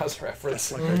Wizard of Oz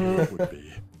reference. Like I knew it would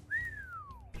be.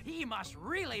 He must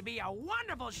really be a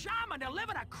wonderful shaman to live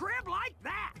in a crib like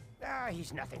that. Ah,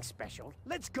 he's nothing special.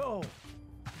 Let's go.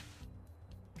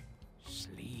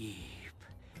 Sleep.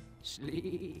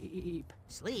 Sleep.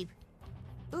 Sleep?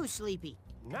 Who's sleepy?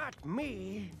 Not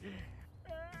me.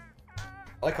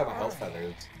 I like how my health feather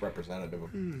is representative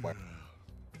of what.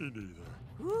 Me neither.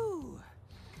 Ooh,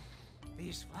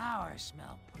 These flowers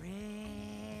smell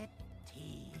pretty.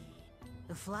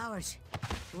 The flowers.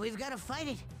 We've got to fight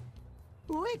it.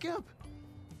 Wake up.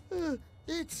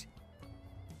 It's...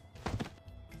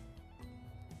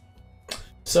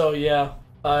 So yeah,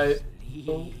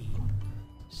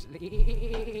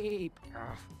 Sleep.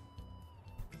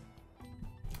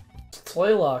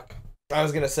 Tlaylock. I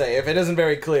was gonna say, if it isn't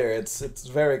very clear, it's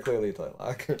very clearly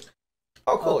Tlaylock.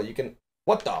 Oh, cool. You can.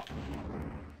 What the?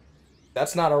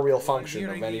 That's not a real function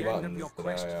of any buttons. Your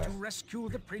quest to rescue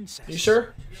the princess. You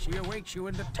sure? She awaits you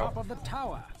in the top of the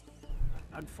tower.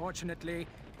 Unfortunately,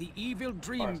 the evil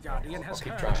dream guardian has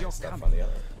keep heard trying your stuff coming. on the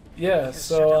other. Yeah.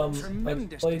 So I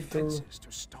played through.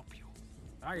 To stop you.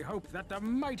 I hope that the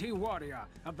mighty warrior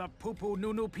of the Poo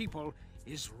Nunu people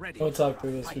is ready. I'll talk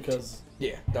through this because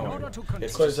Yeah, don't worry.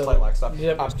 It's Quite just a- Tlaylock stuff.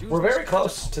 Yep. We're very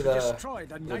close to the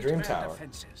the Dream Tower.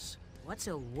 Defenses. What's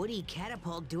a woody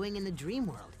catapult doing in the dream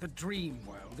world? The dream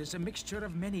world is a mixture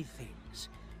of many things.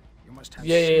 You must have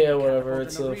yeah, whatever.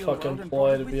 It's a fucking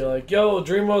ploy to be like, yo,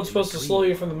 Dream World's supposed to slow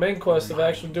you from the main quest of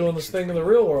actually doing this thing in the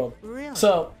real world. Really?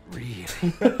 So, Really?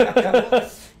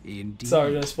 Indeed.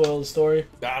 sorry, did I spoil the story?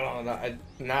 I don't know.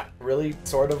 Not really.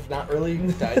 Sort of. Not really.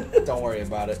 Don't worry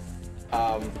about it.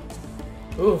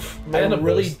 Oof, I man,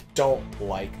 really don't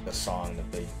like the song that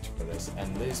they used for this,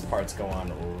 and these parts go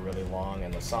on really long,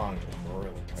 and the song just really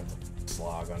turns into a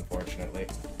slog. Unfortunately,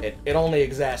 it only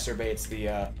exacerbates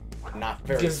the not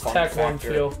very Gives fun Tac 1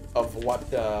 factor feel. of what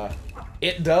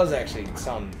it does actually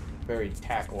sound very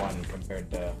Tac 1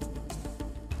 compared to.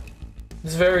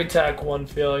 It's very TAC 1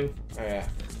 feeling. Oh, yeah.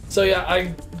 So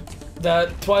yeah,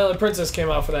 that Twilight Princess came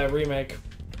out for that remake,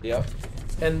 Yep.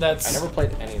 and that's I never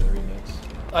played any of the remakes.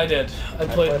 I did. I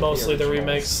played mostly the originals.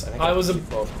 remakes. think I was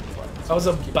both. I was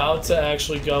about to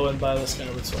actually go and buy the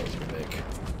Skyward Sword remake.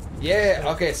 Yeah,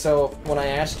 okay, so when I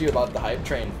asked you about the hype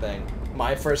train thing,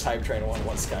 my first hype train one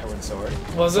was Skyward Sword.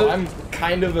 Was So it? I'm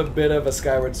kind of a bit of a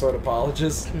Skyward Sword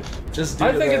apologist. Just due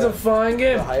I to think it's a fine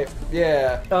game. the hype.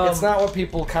 Yeah, it's not what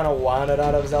people kind of wanted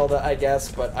out of Zelda, I guess,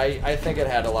 but I think it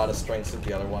had a lot of strengths that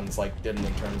the other ones like didn't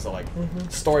in terms of like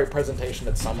story presentation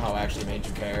that somehow actually made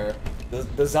you care.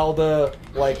 The Zelda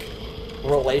like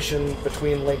relation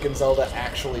between Link and Zelda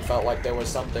actually felt like there was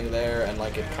something there, and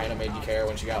like it kind of made you care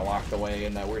when she got locked away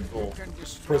in that weird little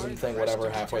prison thing, whatever,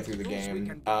 halfway through the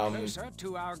game.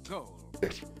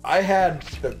 I had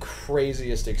the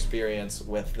craziest experience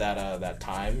with that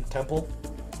time temple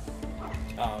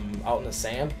out in the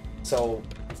sand. So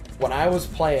when I was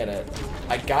playing it,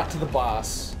 I got to the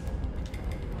boss.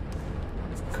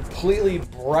 Completely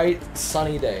bright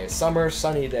sunny day, summer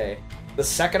sunny day. The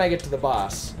second I get to the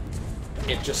boss,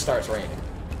 it just starts raining.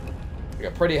 Like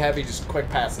a pretty heavy, just quick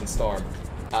passing storm.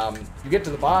 You get to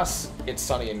the boss, it's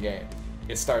sunny in game.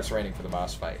 It starts raining for the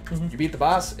boss fight. You beat the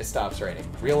boss, it stops raining.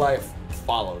 Real life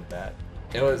followed that.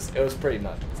 It was pretty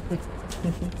nuts.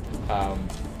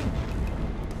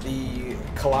 The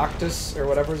Coloctus, or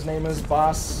whatever his name is,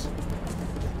 boss,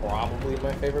 probably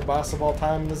my favorite boss of all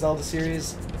time in the Zelda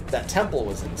series. That temple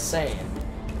was insane.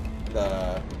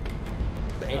 The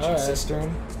ancient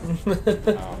cistern.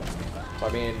 I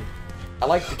mean, I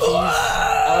like the keys.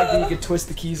 I like that you could twist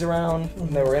the keys around and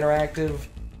they were interactive.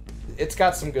 It's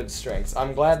got some good strengths.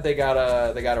 I'm glad they got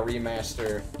a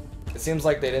remaster. It seems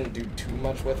like they didn't do too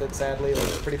much with it, sadly. It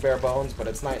was pretty bare bones, but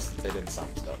it's nice that they did some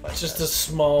stuff like It's just that. a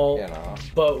small, You know.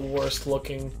 but worst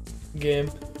looking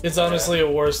game. It's honestly a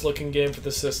worse looking game for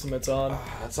the system it's on.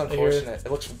 That's unfortunate.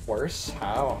 It looks worse.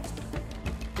 How?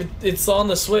 It's on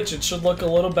the Switch. It should look a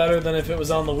little better than if it was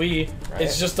on the Wii. Right.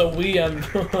 It's just a Wii on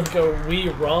like a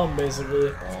Wii ROM,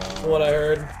 basically. What I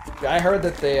heard. I heard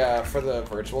that they, for the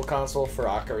Virtual Console, for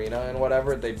Ocarina and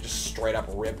whatever, they just straight up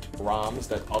ripped ROMs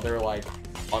that other, like,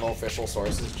 unofficial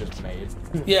sources just made.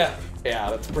 Yeah.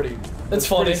 Yeah, that's pretty... It's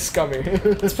funny. Pretty scummy.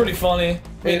 It's pretty funny.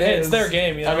 I mean, hey, it's their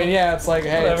game, you know? I mean, yeah, it's like,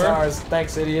 hey, it's Whatever. ours.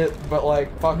 Thanks, idiot. But,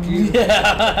 like, fuck you.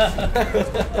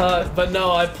 Yeah. But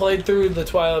no, I played through the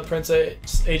Twilight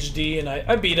Princess HD and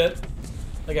I beat it.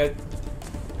 Like,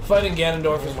 fighting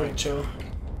Ganondorf was pretty chill.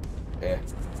 Yeah.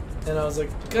 And I was like,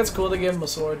 that's cool, they gave him a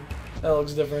sword. That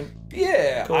looks different.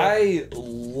 Yeah, Cool. I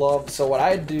love... So what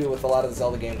I do with a lot of the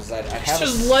Zelda games is I have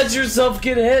Just let yourself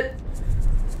get hit.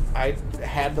 I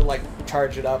had to, like,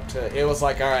 charge it up to... It was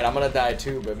like, alright, I'm gonna die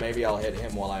too, but maybe I'll hit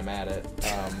him while I'm at it,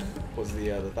 was the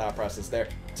thought process there.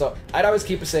 So, I'd always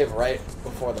keep a save right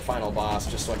before the final boss,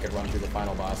 just so I could run through the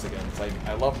final boss again. It's like,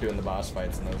 I love doing the boss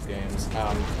fights in those games.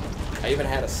 I even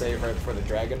had a save right for the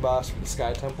dragon boss from the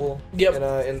Sky Temple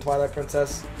in Twilight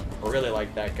Princess. I really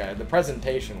liked that guy. The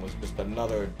presentation was just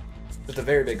a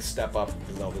very big step up in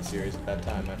the Zelda series at that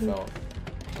time, I felt.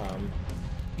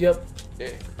 Yep. Yeah.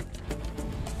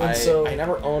 I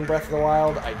never owned Breath of the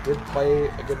Wild. I did play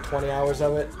a good 20 hours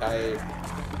of it.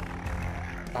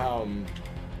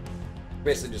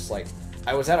 Basically just like,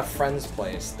 I was at a friend's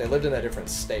place. They lived in a different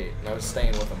state, and I was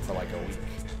staying with them for like a week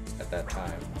at that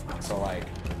time. So like,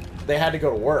 they had to go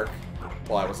to work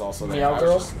while I was also there. Meow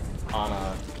Girl? On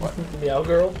a, what? Meow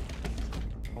Girl?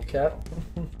 Cat?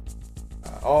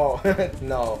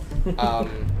 No.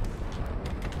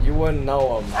 You wouldn't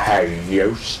know him. Hey,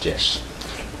 Eustace.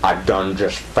 I done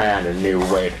just found a new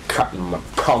way to cut my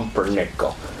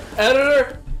pumpernickel.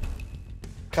 Editor!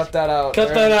 Cut that out.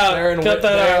 Cut that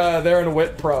out. They're in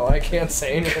Wit Pro. I can't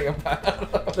say anything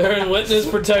about them. They're in Witness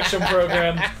Protection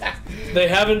Program. They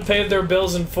haven't paid their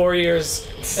bills in 4 years,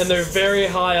 and they're very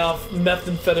high off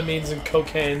methamphetamines and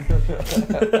cocaine.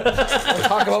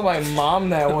 Talk about my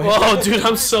mom that way. Oh, dude,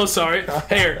 I'm so sorry.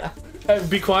 Here,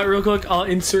 be quiet real quick. I'll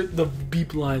insert the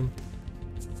beep line.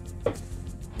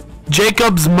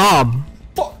 Jacob's mom.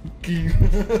 Fuck you.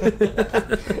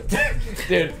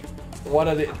 Dude, one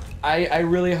of the... I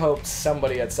really hope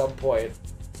somebody at some point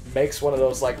makes one of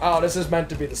those like, oh, this is meant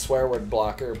to be the swear word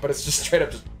blocker, but it's just straight up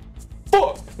just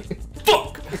fuck.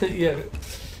 Fuck. Yeah.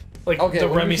 Like okay, the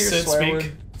Remy Sid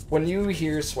speak. When you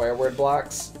hear swear word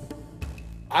blocks,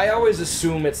 I always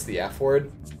assume it's the F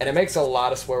word, and it makes a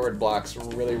lot of swear word blocks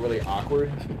really, really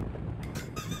awkward.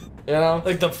 You know?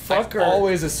 Like the fuck, I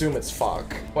always assume it's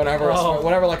fuck.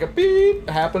 Whenever like a beep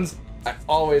happens, I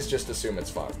always just assume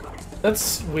it's fuck.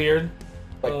 That's weird.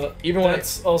 Like, even when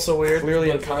it's also weird.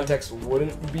 Clearly in context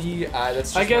wouldn't be.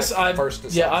 That's just I guess my first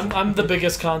assumption. Yeah, I'm the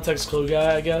biggest context clue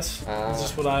guy. I guess. It's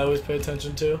just what I always pay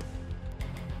attention to.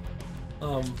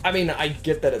 I mean, I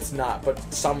get that it's not, but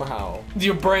somehow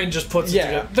your brain just puts it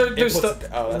together. There's stuff.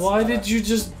 Why did you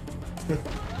just?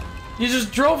 You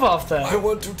just drove off that. I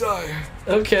want to die.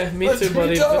 Okay, me too,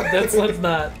 buddy. But let's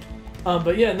not.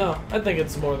 But yeah, no, I think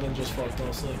it's more than just fuck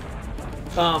mostly.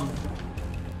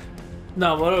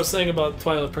 No, what I was saying about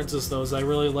Twilight Princess though is I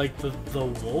really like the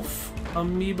wolf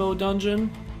amiibo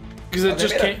dungeon because it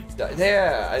just came.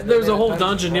 Yeah, there was a whole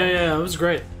dungeon. Yeah, it was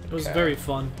great. It was very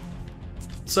fun.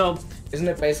 So. Isn't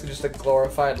it basically just a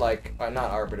glorified, like,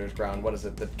 not Arbiter's Ground, what is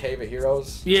it, the Cave of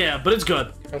Heroes? Yeah, but it's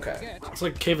good. Okay. It's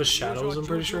like Cave of Shadows, I'm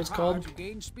pretty sure it's called.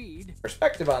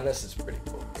 Perspective on this is pretty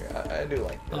cool here. I do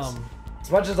like this. As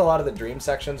much as a lot of the dream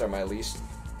sections are my least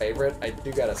favorite, I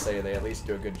do gotta say they at least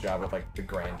do a good job with, like, the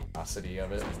grandiosity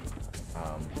of it.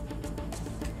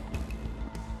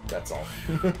 That's all.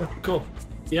 Cool.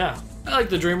 Yeah. I like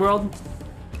the Dream World.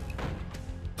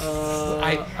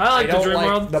 I like the Dream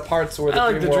World. The parts where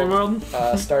the Dream World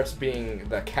starts being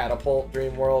the Catapualt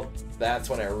Dream World.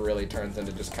 That's when it really turns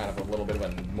into just kind of a little bit of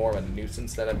a more of a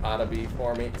nuisance than it ought to be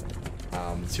for me.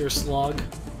 It's your slog.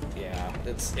 Yeah,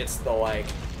 it's the like,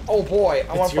 oh boy,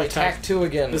 I want to play TAC 2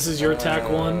 again. This is your TAC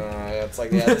 1. It's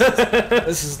like, yeah,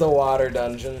 this is the water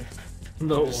dungeon.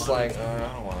 Just like, I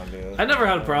don't want to do this. I never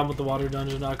had a problem with the water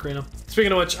dungeon Ocarina.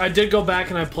 Speaking of which, I did go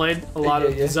back and I played a lot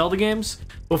of the Zelda games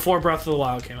before Breath of the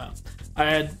Wild came out. I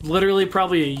had literally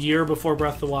probably a year before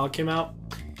Breath of the Wild came out.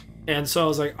 And so I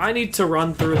was like, I need to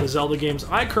run through the Zelda games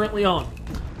I currently own.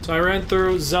 So I ran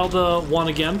through Zelda 1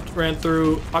 again, ran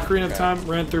through Ocarina of Time,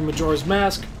 ran through Majora's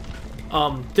Mask.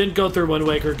 Didn't go through Wind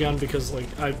Waker again because like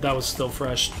that was still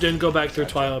fresh. Didn't go back through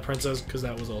Twilight Princess because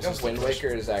that was also still Wind Waker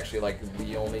is actually like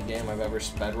the only game I've ever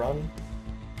sped run.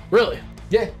 Really?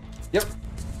 Yeah. Yep.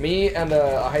 Me and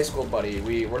a high school buddy,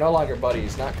 we're no longer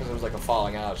buddies, not because it was like a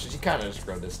falling out, it's just you kind of just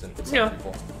grow distant with some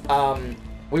people.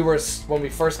 When we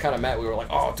first kind of met, we were like,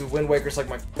 oh dude, Wind Waker's like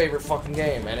my favorite fucking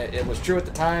game, and it was true at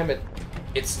the time.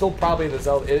 It's still probably the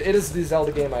Zelda, it is the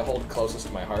Zelda game I hold closest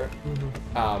to my heart.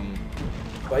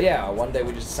 But yeah, one day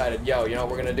we just decided, yo, you know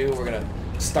what we're gonna do? We're gonna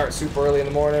start super early in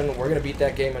the morning, we're gonna beat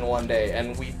that game in one day,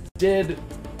 and we did.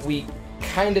 We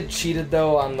kind of cheated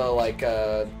though on the like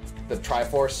the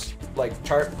Triforce like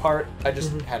chart part. I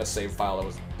just had a save file that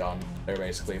was done there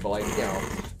basically, but like, you know,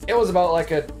 it was about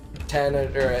like a 10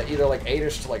 or either like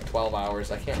 8ish to like 12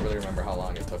 hours. I can't really remember how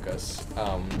long it took us.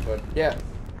 But yeah,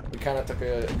 we kind of took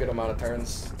a good amount of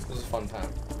turns. It was a fun time.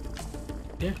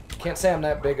 Yeah. Can't say I'm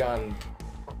that big on.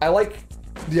 I like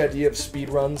the idea of speed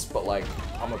runs, but like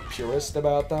I'm a purist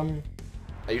about them.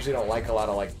 I usually don't like a lot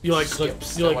of like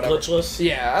skips. You like glitchless?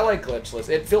 Yeah, I like glitchless.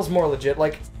 It feels more legit.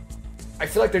 Like I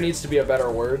feel like there needs to be a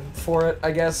better word for it,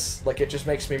 I guess. Like it just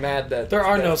makes me mad that there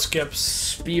are no skips.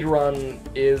 Speed run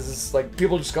is like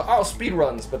people just go, oh, speed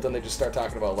runs, but then they just start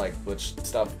talking about like glitch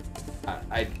stuff.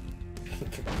 I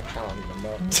don't even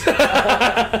know.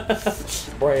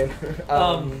 Brain.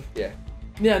 Yeah.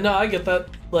 Yeah, no, I get that.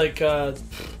 Like a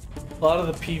lot of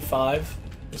the P5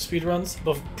 speedruns,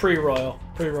 but pre-royal,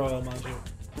 mind you.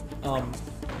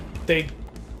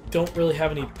 don't really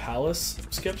have any palace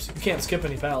skips. You can't skip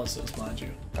any palaces, mind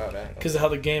you. Oh, dang. Because of how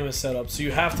the game is set up. So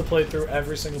you have to play through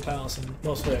every single palace and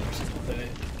mostly every single day.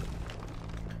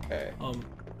 Okay. Oh,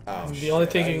 the only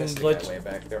thing you can glitch way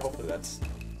back there.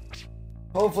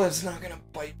 Hopefully it's not gonna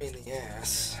bite me in the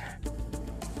ass.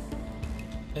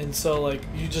 And so like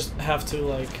you just have to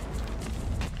like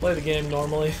play the game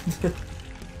normally.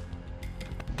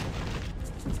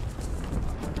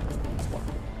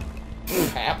 What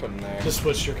happened there? Just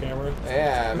switched your camera.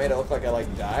 Yeah, I made it look like I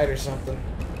like died or something.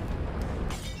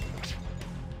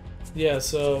 Yeah,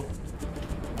 so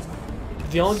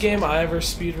the only game I ever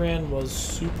speedran was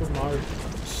Super Mario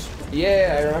Bros.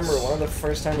 Yeah, I remember one of the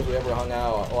first times we ever hung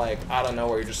out, like, out of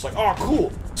nowhere, you're just like, oh,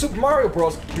 cool, Super Mario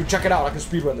Bros. Dude, check it out, I can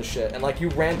speedrun this shit. And, like, you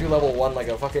ran through level 1 like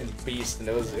a fucking beast, and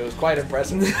it was quite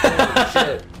impressive.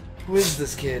 Shit. Who is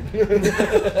this kid?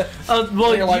 Well,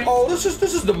 and you're like, oh, this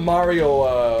is the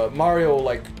Mario,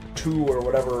 like, 2 or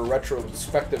whatever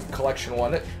retrospective collection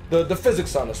one. The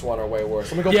physics on this one are way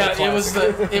worse. Let me go yeah, it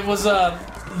was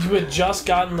you had just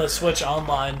gotten the Switch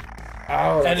Online.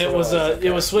 Oh, and it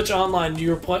was Switch Online. We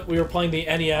were playing the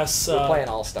NES. We were playing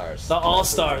All Stars. The All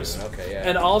Stars. Okay, yeah.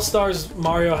 And All Stars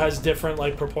Mario has different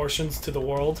like proportions to the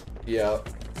world. Yeah.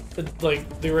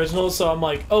 Like the original. So I'm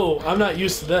like, oh, I'm not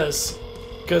used to this,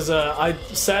 because I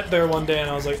sat there one day and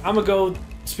I was like, I'm gonna go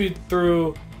speed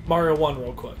through Mario 1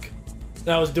 real quick. And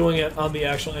I was doing it on the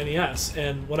actual NES,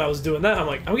 and when I was doing that, I'm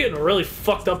like, I'm getting really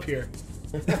fucked up here.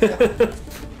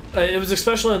 It was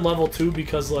especially in level 2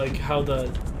 because like how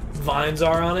the vines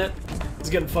are on it.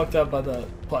 It's getting fucked up by the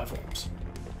platforms.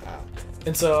 Wow.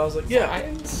 And so I was like, yeah.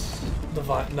 Vines? The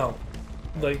vine, no.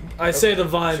 Like, I say the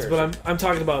vines, sure, but I'm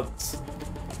talking about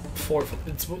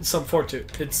it's some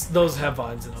 4-2. It's, those have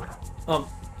vines in them.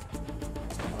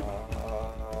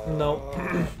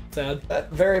 No. Sad. That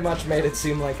very much made it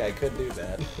seem like I could do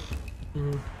that.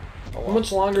 How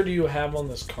much longer do you have on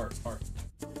this cart?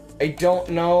 I don't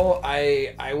know.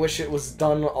 I wish it was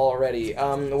done already.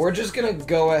 We're just gonna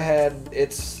go ahead.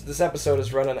 This episode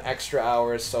is running extra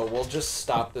hours, so we'll just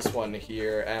stop this one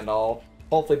here, and I'll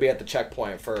hopefully be at the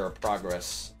checkpoint for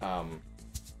progress.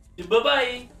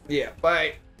 Bye-bye! Yeah,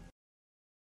 bye.